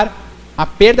suportar a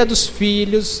perda dos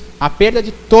filhos, a perda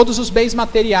de todos os bens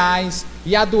materiais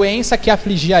e a doença que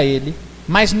afligia ele.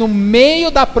 Mas no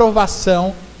meio da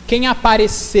provação, quem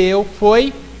apareceu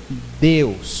foi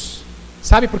Deus.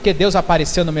 Sabe por que Deus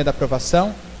apareceu no meio da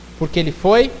provação? Porque ele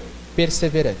foi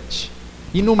perseverante.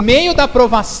 E no meio da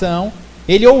provação,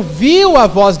 ele ouviu a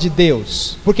voz de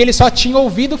Deus, porque ele só tinha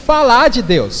ouvido falar de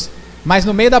Deus. Mas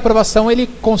no meio da provação ele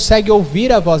consegue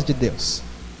ouvir a voz de Deus.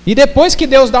 E depois que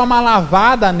Deus dá uma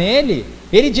lavada nele,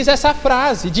 ele diz essa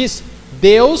frase, diz: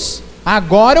 Deus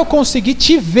agora eu consegui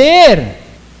te ver.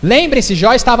 Lembre-se,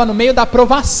 Jó estava no meio da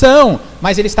provação,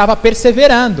 mas ele estava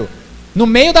perseverando. No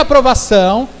meio da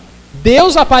provação,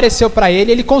 Deus apareceu para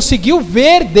ele, ele conseguiu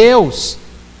ver Deus.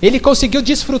 Ele conseguiu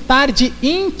desfrutar de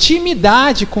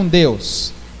intimidade com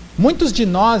Deus. Muitos de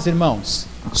nós, irmãos,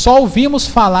 só ouvimos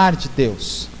falar de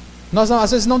Deus. Nós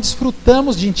às vezes não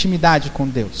desfrutamos de intimidade com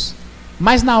Deus.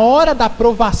 Mas na hora da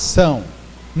provação,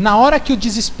 na hora que o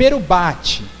desespero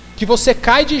bate, que você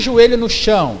cai de joelho no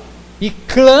chão e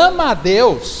clama a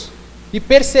Deus e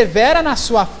persevera na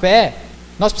sua fé,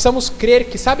 nós precisamos crer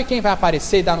que sabe quem vai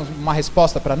aparecer e dar uma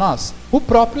resposta para nós? O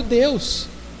próprio Deus.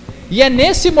 E é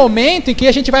nesse momento em que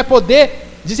a gente vai poder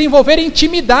desenvolver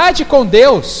intimidade com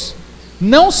Deus.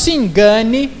 Não se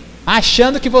engane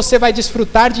achando que você vai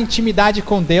desfrutar de intimidade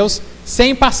com Deus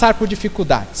sem passar por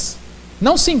dificuldades.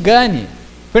 Não se engane.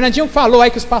 Fernandinho falou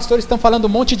aí que os pastores estão falando um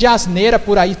monte de asneira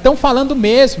por aí. Estão falando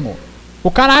mesmo.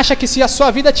 O cara acha que se a sua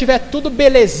vida tiver tudo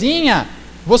belezinha,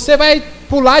 você vai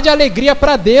pular de alegria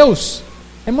para Deus.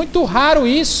 É muito raro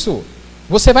isso.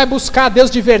 Você vai buscar a Deus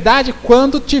de verdade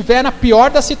quando estiver na pior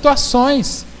das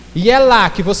situações. E é lá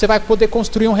que você vai poder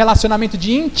construir um relacionamento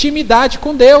de intimidade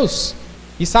com Deus.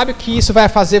 E sabe o que isso vai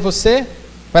fazer você?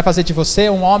 Vai fazer de você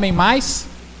um homem mais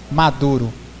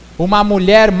maduro. Uma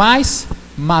mulher mais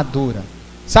madura.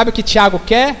 Sabe o que Tiago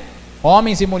quer?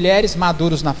 Homens e mulheres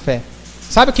maduros na fé.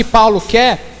 Sabe o que Paulo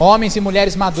quer? Homens e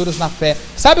mulheres maduros na fé.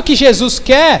 Sabe o que Jesus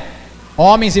quer?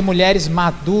 Homens e mulheres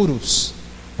maduros.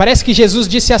 Parece que Jesus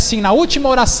disse assim na última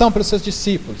oração para os seus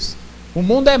discípulos: o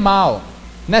mundo é mau,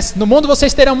 no mundo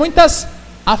vocês terão muitas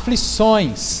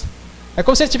aflições. É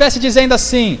como se ele estivesse dizendo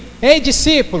assim: ei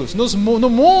discípulos, no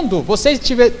mundo vocês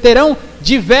terão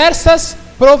diversas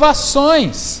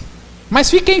provações,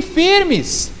 mas fiquem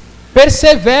firmes,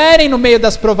 perseverem no meio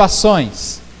das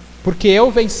provações, porque eu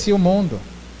venci o mundo.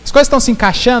 As coisas estão se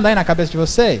encaixando aí na cabeça de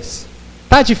vocês?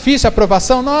 Está difícil a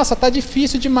provação? Nossa, está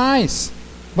difícil demais.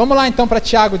 Vamos lá então para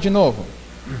Tiago de novo.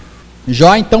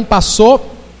 Jó então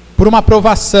passou por uma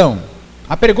provação.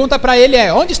 A pergunta para ele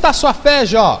é: onde está a sua fé,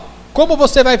 Jó? Como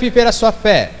você vai viver a sua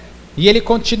fé? E ele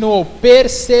continuou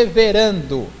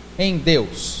perseverando em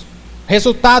Deus.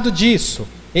 Resultado disso,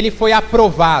 ele foi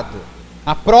aprovado.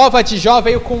 A prova de Jó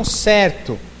veio com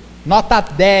certo, nota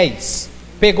 10.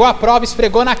 Pegou a prova e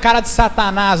esfregou na cara de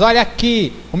Satanás: olha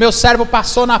aqui, o meu servo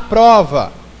passou na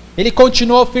prova, ele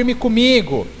continuou firme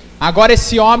comigo. Agora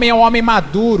esse homem é um homem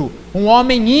maduro, um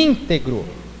homem íntegro,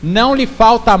 não lhe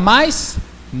falta mais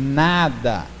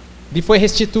nada. Lhe foi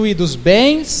restituído os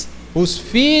bens, os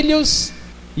filhos,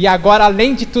 e agora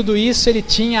além de tudo isso ele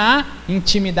tinha a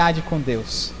intimidade com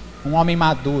Deus. Um homem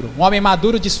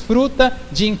maduro desfruta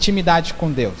de intimidade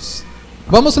com Deus.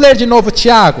 Vamos ler de novo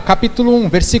Tiago, capítulo 1,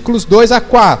 versículos 2 a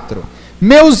 4.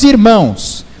 Meus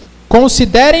irmãos,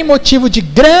 considerem motivo de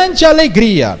grande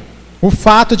alegria o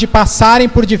fato de passarem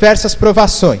por diversas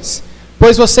provações,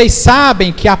 pois vocês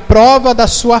sabem que a prova da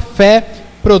sua fé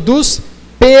produz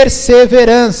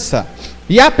perseverança,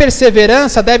 e a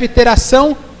perseverança deve ter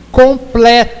ação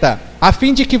completa, a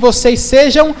fim de que vocês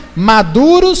sejam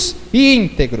maduros e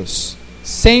íntegros,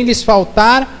 sem lhes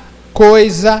faltar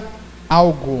coisa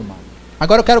alguma.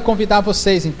 Agora eu quero convidar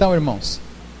vocês então, irmãos,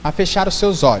 a fechar os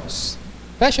seus olhos.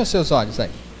 Fechem os seus olhos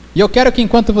aí. E eu quero que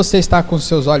enquanto você está com os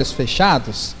seus olhos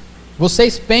fechados,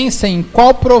 vocês pensem em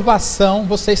qual provação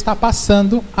você está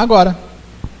passando agora.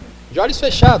 De olhos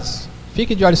fechados.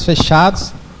 Fique de olhos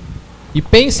fechados e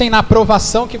pensem na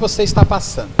provação que você está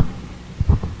passando.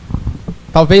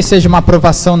 Talvez seja uma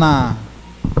provação na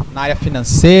área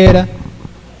financeira,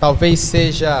 talvez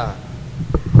seja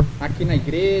aqui na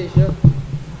igreja,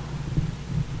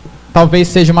 talvez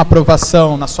seja uma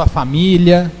provação na sua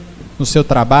família, no seu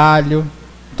trabalho.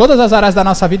 Todas as áreas da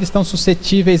nossa vida estão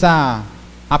suscetíveis a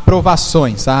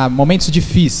provações, a momentos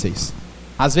difíceis.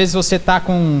 Às vezes você está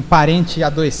com um parente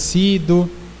adoecido,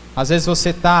 às vezes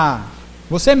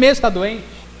você mesmo está doente,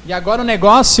 e agora o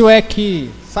negócio é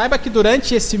que, saiba que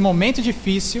durante esse momento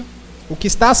difícil, o que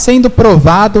está sendo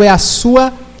provado é a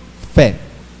sua fé.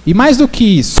 E mais do que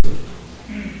isso,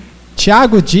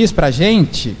 Tiago diz para a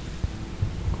gente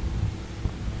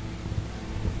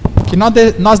que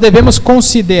nós devemos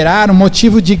considerar um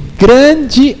motivo de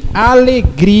grande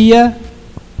alegria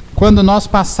quando nós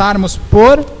passarmos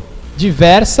por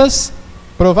diversas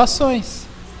provações.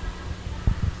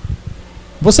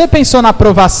 Você pensou na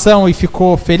provação e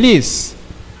ficou feliz?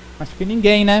 Acho que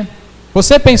ninguém, né?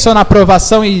 Você pensou na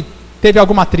provação e teve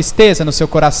alguma tristeza no seu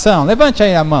coração? Levante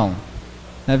aí a mão.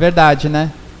 É verdade,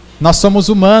 né? Nós somos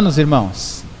humanos,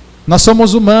 irmãos. Nós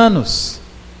somos humanos.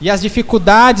 E as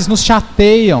dificuldades nos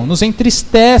chateiam, nos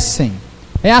entristecem.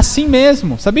 É assim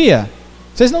mesmo, sabia?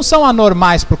 Vocês não são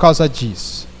anormais por causa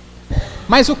disso.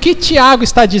 Mas o que Tiago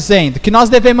está dizendo? Que nós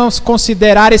devemos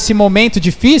considerar esse momento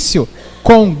difícil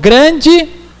com grande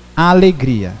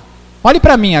alegria. Olhe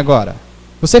para mim agora.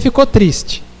 Você ficou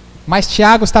triste. Mas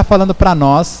Tiago está falando para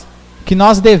nós que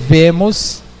nós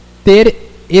devemos ter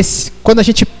quando a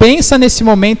gente pensa nesse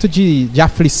momento de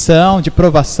aflição, de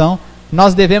provação,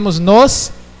 nós devemos nos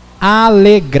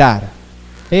alegrar.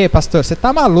 Ei, pastor, você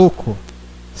está maluco?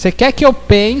 Você quer que eu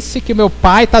pense que meu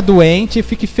pai está doente e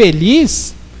fique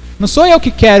feliz? Não sou eu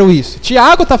que quero isso.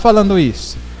 Tiago está falando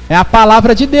isso. É a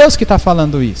palavra de Deus que está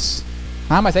falando isso.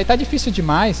 Ah, mas aí está difícil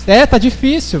demais. Está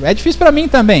difícil. É difícil para mim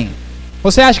também.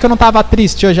 Você acha que eu não estava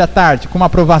triste hoje à tarde com uma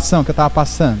provação que eu estava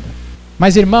passando?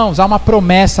 Mas, irmãos, há uma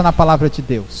promessa na palavra de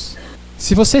Deus.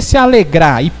 Se você se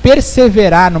alegrar e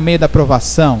perseverar no meio da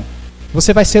provação,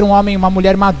 você vai ser um homem e uma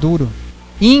mulher maduro,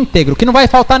 íntegro, que não vai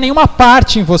faltar nenhuma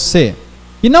parte em você.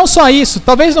 E não só isso,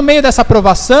 talvez no meio dessa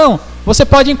provação, você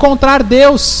pode encontrar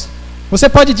Deus. Você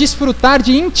pode desfrutar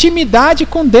de intimidade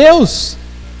com Deus.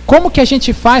 Como que a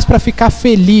gente faz para ficar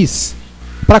feliz?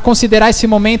 Para considerar esse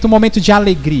momento um momento de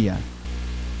alegria?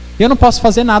 Eu não posso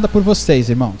fazer nada por vocês,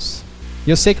 irmãos. E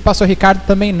eu sei que o pastor Ricardo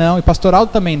também não, e o pastor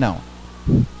Aldo também não.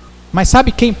 Mas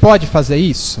sabe quem pode fazer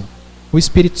isso? O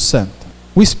Espírito Santo.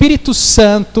 O Espírito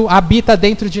Santo habita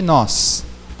dentro de nós.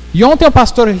 E ontem o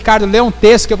pastor Ricardo leu um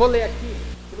texto que eu vou ler aqui.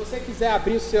 Se você quiser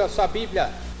abrir a sua Bíblia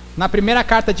na primeira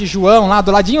carta de João, lá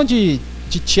do ladinho de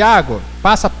Tiago,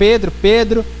 passa Pedro,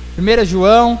 1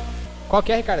 João, qual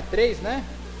que é, Ricardo? 3, né?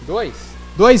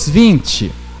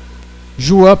 2:20.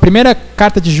 João, primeira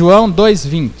carta de João,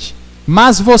 2:20.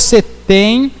 Mas você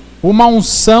tem uma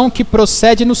unção que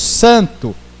procede no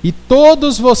Santo, e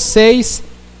todos vocês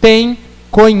têm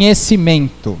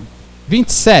conhecimento.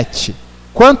 27.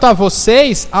 Quanto a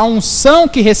vocês, a unção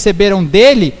que receberam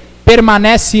dele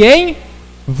permanece em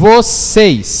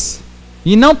vocês.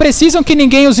 E não precisam que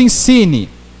ninguém os ensine,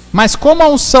 mas como a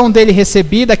unção dele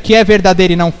recebida, que é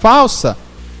verdadeira e não falsa,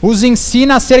 os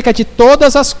ensina acerca de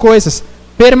todas as coisas.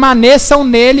 Permaneçam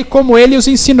nele como ele os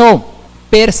ensinou.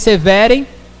 Perseverem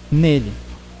nele.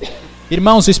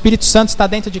 Irmãos, o Espírito Santo está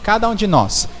dentro de cada um de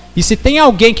nós. E se tem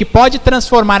alguém que pode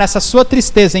transformar essa sua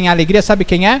tristeza em alegria, sabe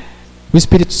quem é? O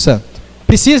Espírito Santo.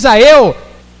 Precisa eu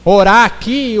orar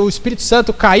aqui e o Espírito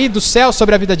Santo cair do céu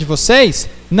sobre a vida de vocês?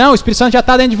 Não, o Espírito Santo já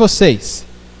está dentro de vocês.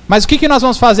 Mas o que nós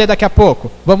vamos fazer daqui a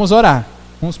pouco? Vamos orar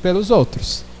uns pelos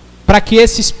outros. Para que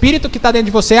esse Espírito que está dentro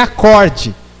de você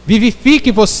acorde,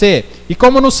 vivifique você. E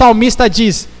como no salmista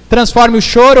diz, transforme o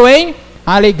choro em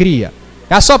alegria.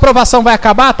 A sua provação vai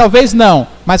acabar? Talvez não,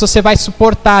 mas você vai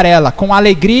suportar ela com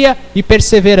alegria e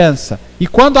perseverança. E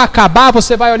quando acabar,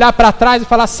 você vai olhar para trás e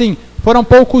falar assim: foram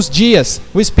poucos dias,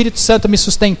 o Espírito Santo me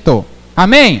sustentou.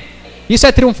 Amém? Isso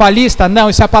é triunfalista? Não,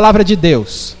 isso é a palavra de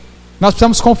Deus. Nós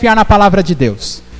precisamos confiar na palavra de Deus.